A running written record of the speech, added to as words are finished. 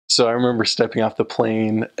So I remember stepping off the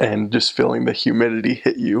plane and just feeling the humidity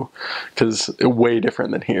hit you, because it's way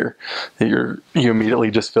different than here. You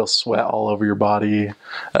immediately just feel sweat all over your body.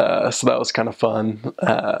 So that was kind of fun.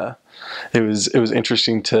 It was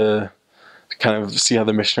interesting to kind of see how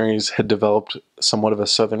the missionaries had developed somewhat of a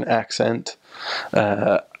southern accent.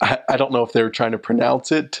 I don't know if they were trying to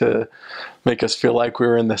pronounce it to make us feel like we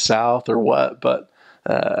were in the South or what, but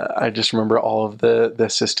I just remember all of the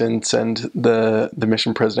assistants and the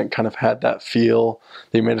mission president kind of had that feel.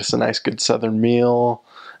 They made us a nice, good Southern meal.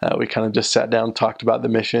 We kind of just sat down and talked about the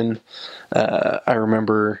mission. I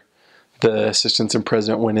remember the assistants and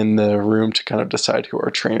president went in the room to kind of decide who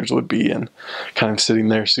our trainers would be, and kind of sitting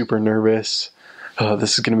there super nervous. Oh,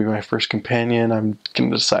 this is going to be my first companion. I'm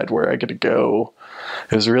going to decide where I get to go.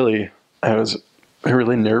 It was a really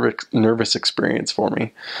nervous experience for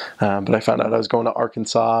me. But I found out I was going to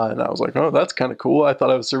Arkansas, and I was like, oh, that's kind of cool. I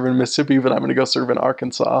thought I was serving in Mississippi, but I'm going to go serve in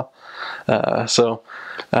Arkansas. So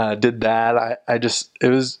did that. It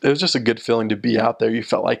was just a good feeling to be out there. You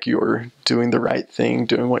felt like you were doing the right thing,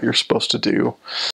 doing what you're supposed to do.